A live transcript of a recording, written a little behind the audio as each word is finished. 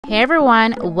Hey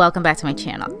everyone, welcome back to my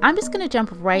channel. I'm just going to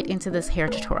jump right into this hair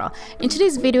tutorial. In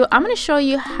today's video, I'm going to show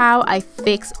you how I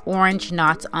fix orange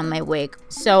knots on my wig.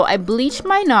 So I bleached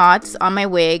my knots on my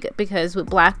wig because with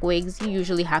black wigs, you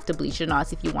usually have to bleach your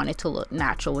knots if you want it to look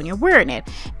natural when you're wearing it.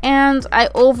 And I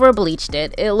over bleached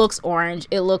it. It looks orange,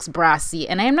 it looks brassy,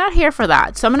 and I'm not here for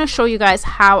that. So I'm going to show you guys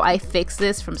how I fix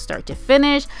this from start to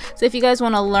finish. So if you guys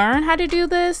want to learn how to do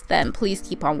this, then please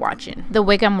keep on watching. The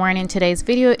wig I'm wearing in today's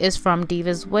video is from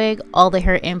DIVASWIGS. All the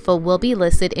hair info will be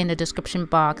listed in the description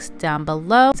box down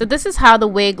below. So this is how the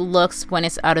wig looks when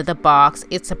it's out of the box.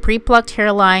 It's a pre-plucked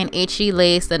hairline, HE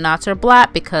lace. The knots are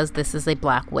black because this is a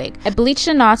black wig. I bleached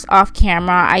the knots off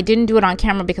camera. I didn't do it on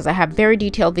camera because I have very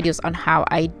detailed videos on how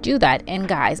I do that. And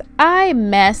guys, I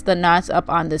messed the knots up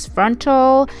on this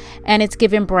frontal and it's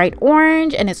giving bright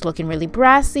orange and it's looking really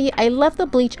brassy. I left the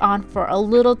bleach on for a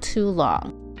little too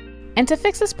long. And to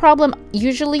fix this problem,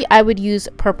 usually I would use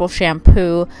purple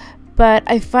shampoo, but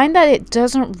I find that it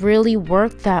doesn't really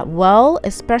work that well,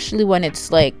 especially when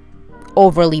it's like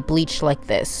overly bleached like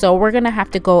this. So we're gonna have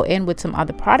to go in with some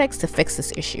other products to fix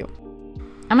this issue.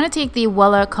 I'm going to take the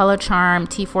Wella Color Charm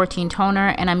T14 toner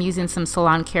and I'm using some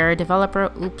Salon Care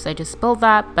developer. Oops, I just spilled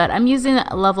that, but I'm using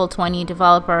level 20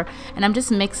 developer and I'm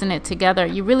just mixing it together.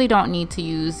 You really don't need to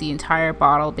use the entire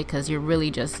bottle because you're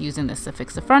really just using this to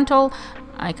fix the frontal.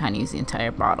 I kind of use the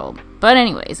entire bottle. But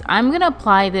anyways, I'm going to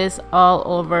apply this all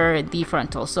over the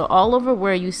frontal. So all over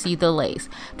where you see the lace.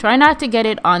 Try not to get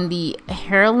it on the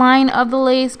hairline of the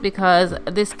lace because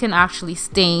this can actually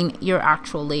stain your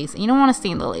actual lace. And you don't want to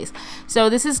stain the lace. So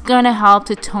this is going to help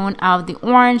to tone out the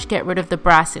orange, get rid of the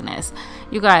brassiness.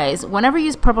 You guys, whenever you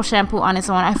use purple shampoo on its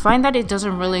own, I find that it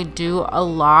doesn't really do a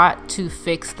lot to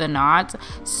fix the knots.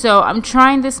 So I'm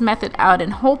trying this method out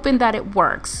and hoping that it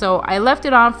works. So I left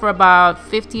it on for about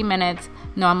 15 minutes.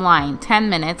 No, I'm lying, 10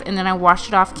 minutes, and then I washed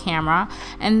it off camera.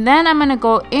 And then I'm gonna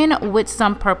go in with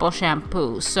some purple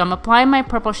shampoo. So I'm applying my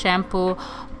purple shampoo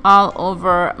all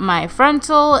over my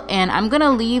frontal, and I'm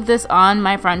gonna leave this on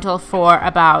my frontal for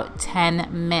about 10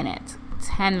 minutes.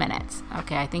 10 minutes.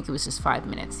 Okay, I think it was just 5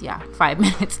 minutes. Yeah, 5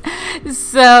 minutes.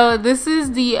 So this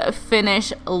is the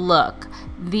finished look.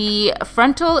 The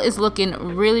frontal is looking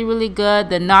really, really good.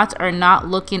 The knots are not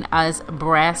looking as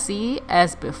brassy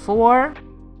as before.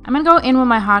 I'm gonna go in with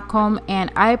my hot comb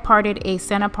and I parted a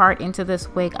center part into this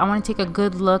wig. I want to take a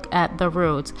good look at the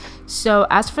roots. So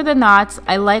as for the knots,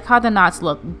 I like how the knots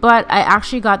look, but I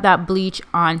actually got that bleach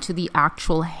onto the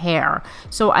actual hair.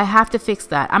 So I have to fix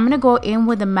that. I'm gonna go in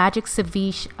with the Magic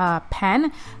Ceviche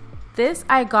pen. This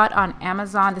I got on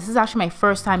Amazon. This is actually my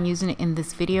first time using it in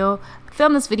this video. I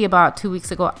filmed this video about 2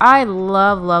 weeks ago. I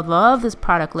love this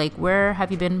product. Like, where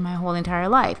have you been my whole entire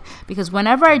life? Because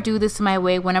whenever I do this to my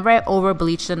wig, whenever I over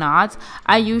bleach the knots,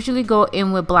 I usually go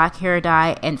in with black hair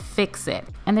dye and fix it.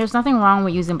 And there's nothing wrong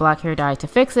with using black hair dye to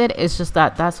fix it. It's just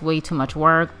that that's way too much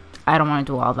work. I don't want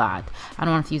to do all that. I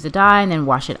don't want to use a dye and then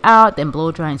wash it out, then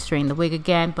blow dry and straighten the wig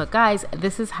again. But guys,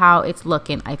 this is how it's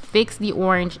looking. I fixed the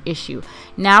orange issue.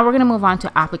 Now we're going to move on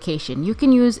to application. You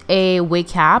can use a wig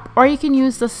cap or you can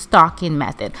use the stocking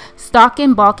method.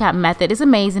 Stocking ball cap method is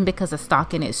amazing because the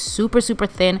stocking is super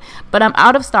thin, but I'm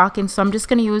out of stocking, so I'm just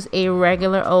going to use a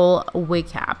regular old wig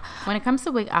cap. When it comes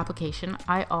to wig application,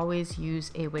 I always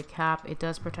use a wig cap. It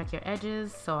does protect your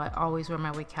edges, so I always wear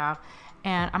my wig cap.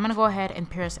 And I'm gonna go ahead and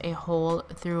pierce a hole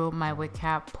through my wig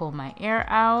cap, pull my air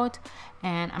out,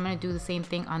 and I'm gonna do the same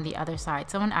thing on the other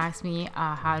side. Someone asked me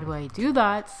how do I do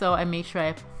that, so I made sure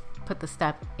I put the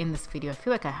step in this video. I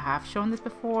feel like I have shown this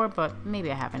before, but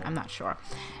maybe I haven't, I'm not sure.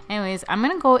 Anyways, I'm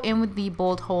gonna go in with the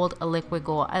Bold Hold Liquid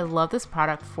Gold. I love this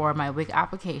product for my wig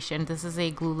application. This is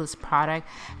a glueless product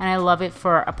and I love it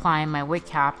for applying my wig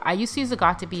cap. I used to use the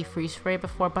Got2b freeze spray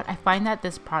before, but I find that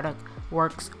this product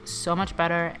works so much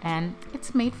better and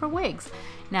it's made for wigs.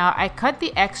 Now I cut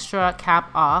the extra cap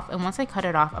off, and once I cut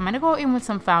it off, I'm gonna go in with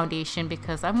some foundation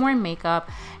because I'm wearing makeup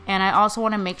and I also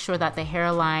want to make sure that the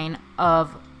hairline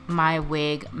of my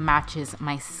wig matches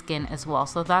my skin as well.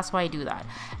 So that's why I do that.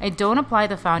 I don't apply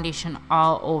the foundation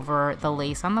all over the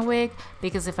lace on the wig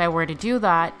because if I were to do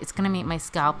that, it's gonna make my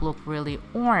scalp look really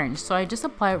orange. So I just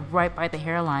apply it right by the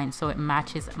hairline so it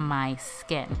matches my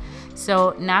skin.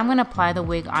 So now I'm gonna apply the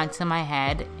wig onto my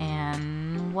head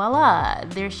and voila,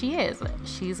 there she is.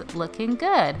 She's looking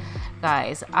good.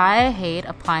 Guys, I hate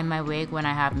applying my wig when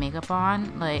I have makeup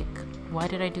on. Like, why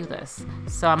did I do this?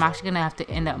 So I'm actually gonna have to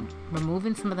end up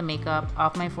removing some of the makeup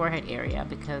off my forehead area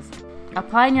because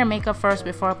applying your makeup first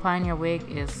before applying your wig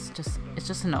is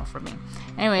just a no for me.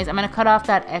 Anyways, I'm gonna cut off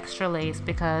that extra lace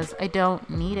because I don't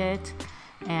need it.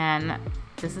 And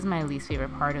this is my least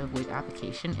favorite part of wig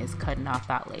application, is cutting off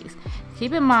that lace.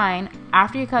 Keep in mind,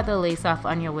 after you cut the lace off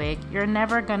on your wig, you're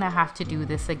never gonna have to do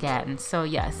this again. So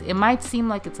yes, it might seem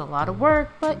like it's a lot of work,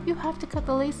 but you have to cut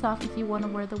the lace off if you want to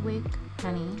wear the wig,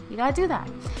 honey. You gotta do that.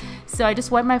 So I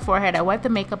just wipe my forehead, I wipe the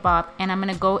makeup off, and I'm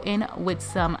gonna go in with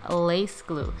some lace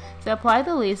glue. So apply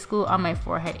the lace glue on my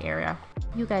forehead area.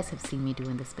 You guys have seen me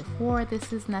doing this before.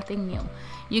 This is nothing new.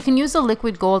 You can use the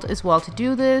liquid gold as well to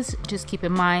do this. Just keep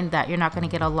in mind that you're not going to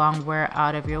get a long wear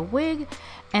out of your wig.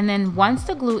 And then once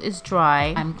the glue is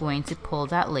dry, I'm going to pull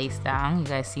that lace down. You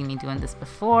guys see me doing this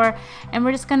before. And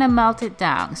we're just going to melt it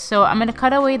down. So I'm going to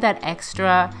cut away that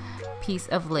extra piece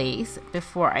of lace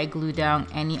before I glue down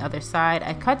any other side.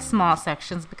 I cut small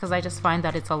sections because I just find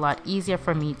that it's a lot easier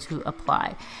for me to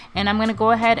apply. And I'm going to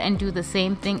go ahead and do the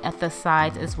same thing at the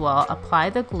sides as well. Apply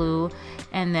the glue,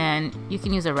 and then you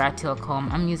can use a rat tail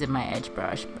comb. I'm using my edge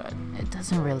brush, but it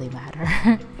doesn't really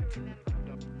matter.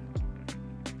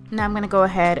 Now I'm going to go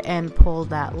ahead and pull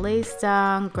that lace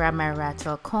down, grab my rat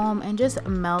tail comb, and just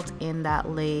melt in that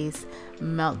lace,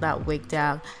 melt that wig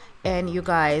down. And you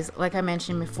guys, like I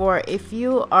mentioned before, if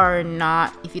you don't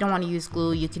want to use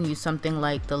glue, you can use something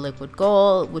like the liquid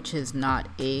gold, which is not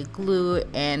a glue,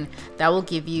 and that will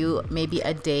give you maybe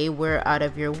a day wear out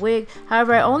of your wig.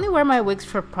 However, I only wear my wigs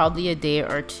for probably a day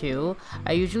or two.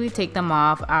 I usually take them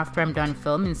off after I'm done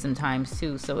filming sometimes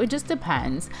too, so it just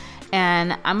depends.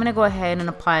 And I'm gonna go ahead and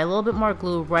apply a little bit more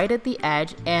glue right at the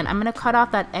edge, and I'm gonna cut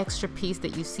off that extra piece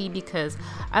that you see because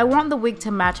I want the wig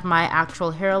to match my actual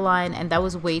hairline, and that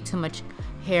was way too much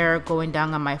hair going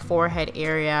down on my forehead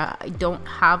area. I don't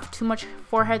have too much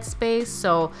forehead space,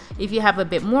 so if you have a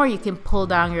bit more, you can pull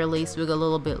down your lace wig a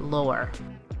little bit lower.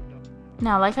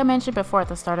 Now, like I mentioned before at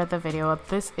the start of the video,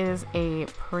 this is a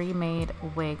pre-made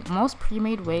wig. Most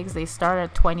pre-made wigs, they start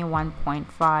at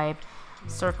 21.5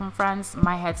 circumference.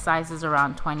 My head size is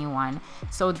around 21,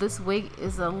 so this wig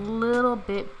is a little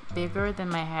bit bigger than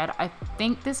my head. I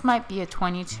think this might be a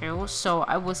 22, so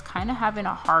I was kind of having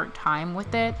a hard time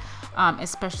with it,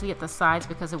 especially at the sides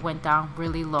because it went down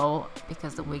really low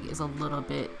because the wig is a little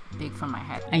bit big for my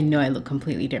head. I know I look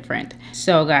completely different.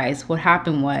 So guys, what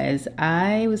happened was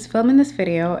I was filming this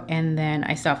video and then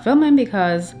I stopped filming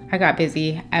because I got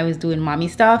busy. I was doing mommy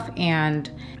stuff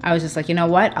and I was just like, you know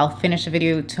what, I'll finish the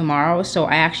video tomorrow. So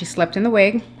I actually slept in the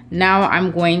wig. Now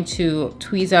I'm going to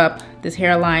tweeze up this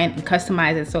hairline and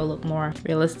customize it so it look more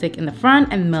realistic in the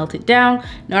front and melt it down.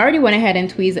 Now I already went ahead and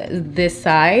tweezed this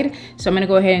side, so I'm gonna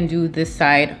go ahead and do this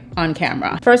side on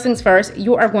camera. First things first,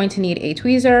 you are going to need a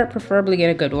tweezer, preferably get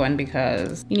a good one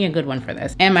because you need a good one for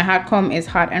this. And my hot comb is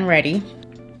hot and ready.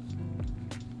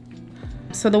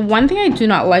 So the one thing I do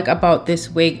not like about this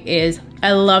wig is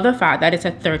I love the fact that it's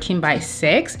a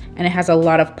 13x6 and it has a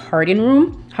lot of parting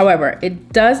room. However,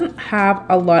 it doesn't have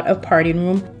a lot of parting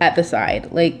room at the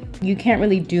side. Like, you can't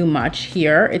really do much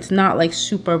here. It's not like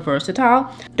super versatile.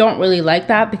 Don't really like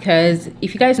that because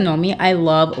if you guys know me, I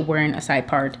love wearing a side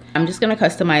part. I'm just gonna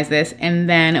customize this and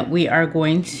then we are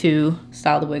going to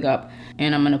style the wig up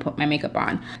and I'm gonna put my makeup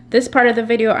on. This part of the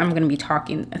video, I'm gonna be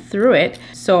talking through it.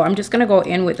 So I'm just gonna go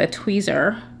in with a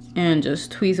tweezer and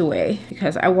just tweeze away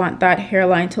because I want that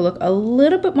hairline to look a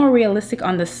little bit more realistic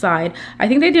on the side. I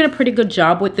think they did a pretty good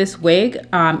job with this wig.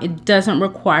 It doesn't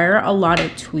require a lot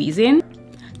of tweezing.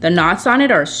 The knots on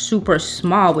it are super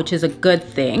small, which is a good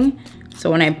thing. So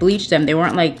when I bleached them, they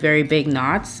weren't like very big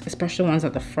knots, especially ones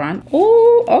at the front.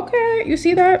 Oh, okay, you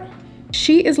see that?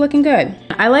 She is looking good.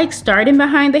 I like starting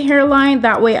behind the hairline.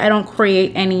 That way I don't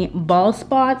create any bald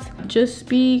spots. Just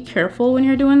be careful when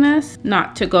you're doing this,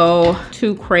 not to go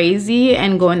too crazy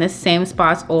and go in the same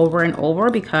spots over and over,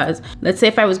 because let's say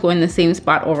if I was going the same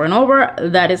spot over and over,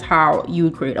 that is how you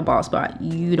would create a bald spot.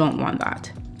 You don't want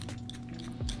that.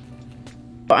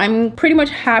 I'm pretty much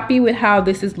happy with how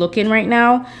this is looking right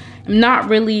now. I'm not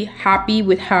really happy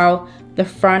with how the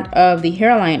front of the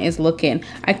hairline is looking.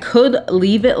 I could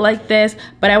leave it like this,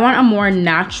 but I want a more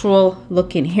natural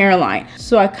looking hairline.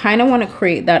 So I kind of want to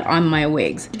create that on my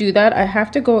wigs. To do that, I have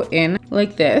to go in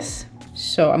like this.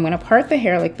 So I'm gonna part the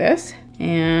hair like this.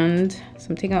 And so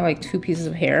I'm taking out like 2 pieces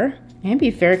of hair. And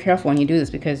be very careful when you do this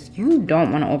because you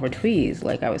don't want to over tweeze,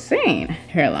 like I was saying.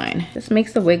 Hairline. This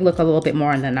makes the wig look a little bit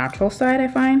more on the natural side, I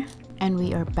find. And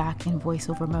we are back in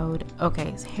voiceover mode.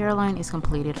 Okay, so hairline is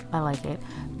completed. I like it.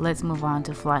 Let's move on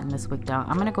to flatten this wig down.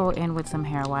 I'm gonna go in with some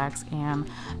hair wax and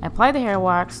apply the hair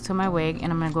wax to my wig,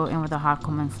 and I'm gonna go in with a hot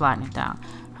comb and flatten it down.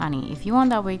 Honey, if you want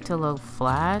that wig to look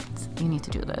flat, you need to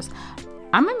do this.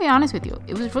 I'm gonna be honest with you,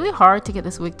 it was really hard to get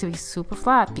this wig to be super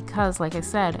flat because, like I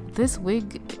said, this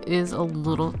wig is a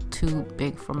little too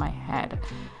big for my head.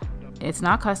 it's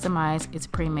not customized, it's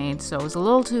pre-made, so it was a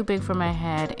little too big for my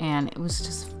head and it was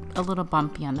just a little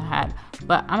bumpy on the head,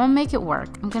 but I'm gonna make it work.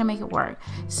 I'm gonna make it work.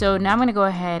 So now I'm gonna go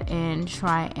ahead and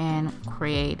try and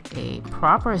create a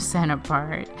proper center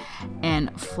part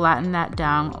and flatten that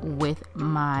down with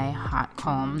my hot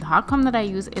comb. The hot comb that I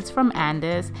use, it's from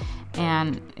Andes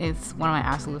and it's one of my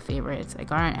absolute favorites. I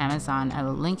got it on Amazon. I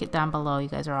will link it down below. You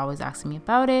guys are always asking me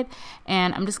about it,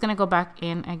 and I'm just gonna go back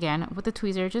in again with the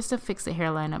tweezer just to fix the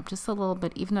hairline up just a little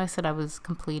bit, even though I said I was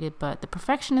completed, but the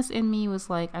perfectionist in me was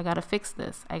like, I gotta fix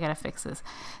this, I gotta fix this.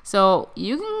 So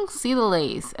you can see the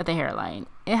lace at the hairline.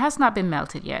 It has not been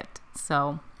melted yet,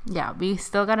 so yeah, we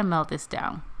still gotta melt this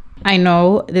down. I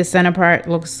know this center part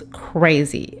looks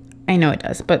crazy, I know it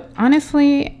does, but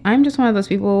honestly, I'm just one of those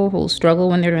people who struggle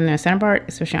when they're doing their center part,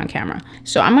 especially on camera.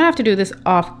 So I'm gonna have to do this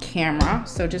off camera,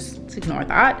 so just ignore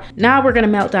that. Now we're gonna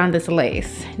melt down this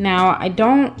lace. Now, I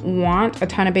don't want a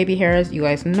ton of baby hairs. You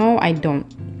guys know I don't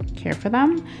care for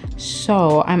them.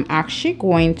 So I'm actually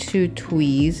going to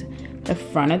tweeze the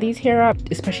front of these hair up.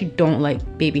 Especially don't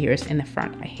like baby hairs in the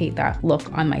front. I hate that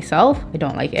look on myself. I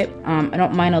don't like it. I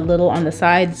don't mind a little on the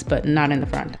sides, but not in the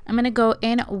front. I'm gonna go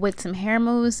in with some hair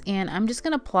mousse and I'm just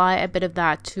gonna apply a bit of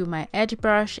that to my edge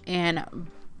brush and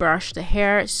brush the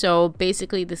hair. So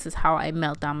basically this is how I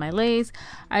melt down my lace.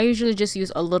 I usually just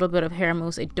use a little bit of hair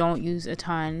mousse. I don't use a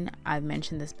ton. I've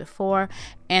mentioned this before.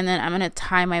 And then I'm gonna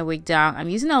tie my wig down. I'm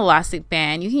using an elastic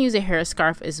band. You can use a hair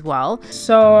scarf as well.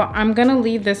 So I'm gonna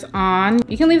leave this on.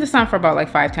 You can leave this on for about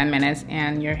like 5-10 minutes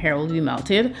and your hair will be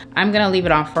melted. I'm gonna leave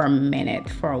it on for a minute,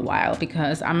 for a while,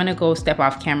 because I'm gonna go step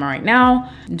off camera right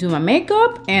now, do my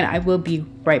makeup, and I will be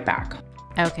right back.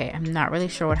 Okay, I'm not really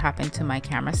sure what happened to my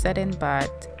camera setting,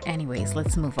 but anyways,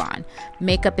 let's move on.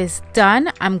 Makeup is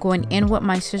done. I'm going in with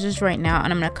my scissors right now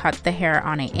and I'm gonna cut the hair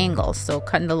on an angle, so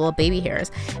cutting the little baby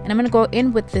hairs. And I'm gonna go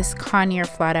in with this Conair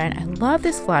flat iron. I love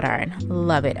this flat iron,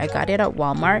 love it. I got it at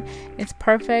Walmart. It's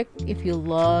perfect if you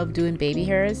love doing baby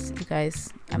hairs. You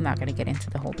guys, I'm not gonna get into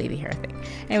the whole baby hair thing.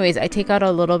 Anyways, I take out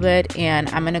a little bit and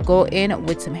I'm gonna go in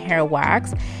with some hair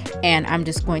wax and I'm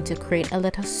just going to create a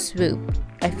little swoop.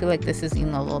 I feel like this is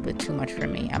even a little bit too much for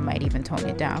me. I might even tone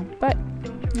it down, but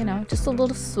you know, just a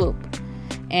little swoop.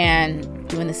 And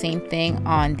doing the same thing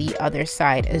on the other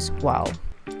side as well.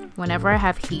 Whenever I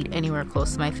have heat anywhere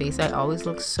close to my face, I always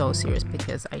look so serious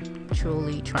because I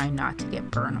truly try not to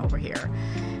get burned over here.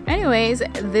 Anyways,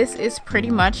 this is pretty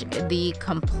much the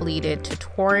completed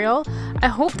tutorial. I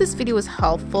hope this video was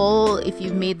helpful. If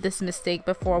you've made this mistake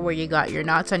before where you got your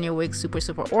knots on your wig super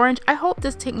orange, I hope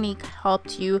this technique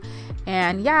helped you.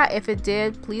 And yeah, if it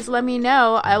did, please let me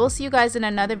know. I will see you guys in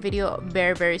another video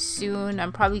very soon.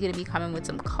 I'm probably going to be coming with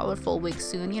some colorful wigs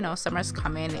soon. You know, summer's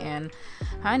coming and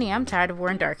honey, I'm tired of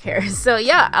wearing dark hair. So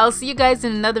yeah, I'll see you guys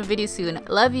in another video soon.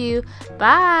 Love you.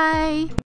 Bye.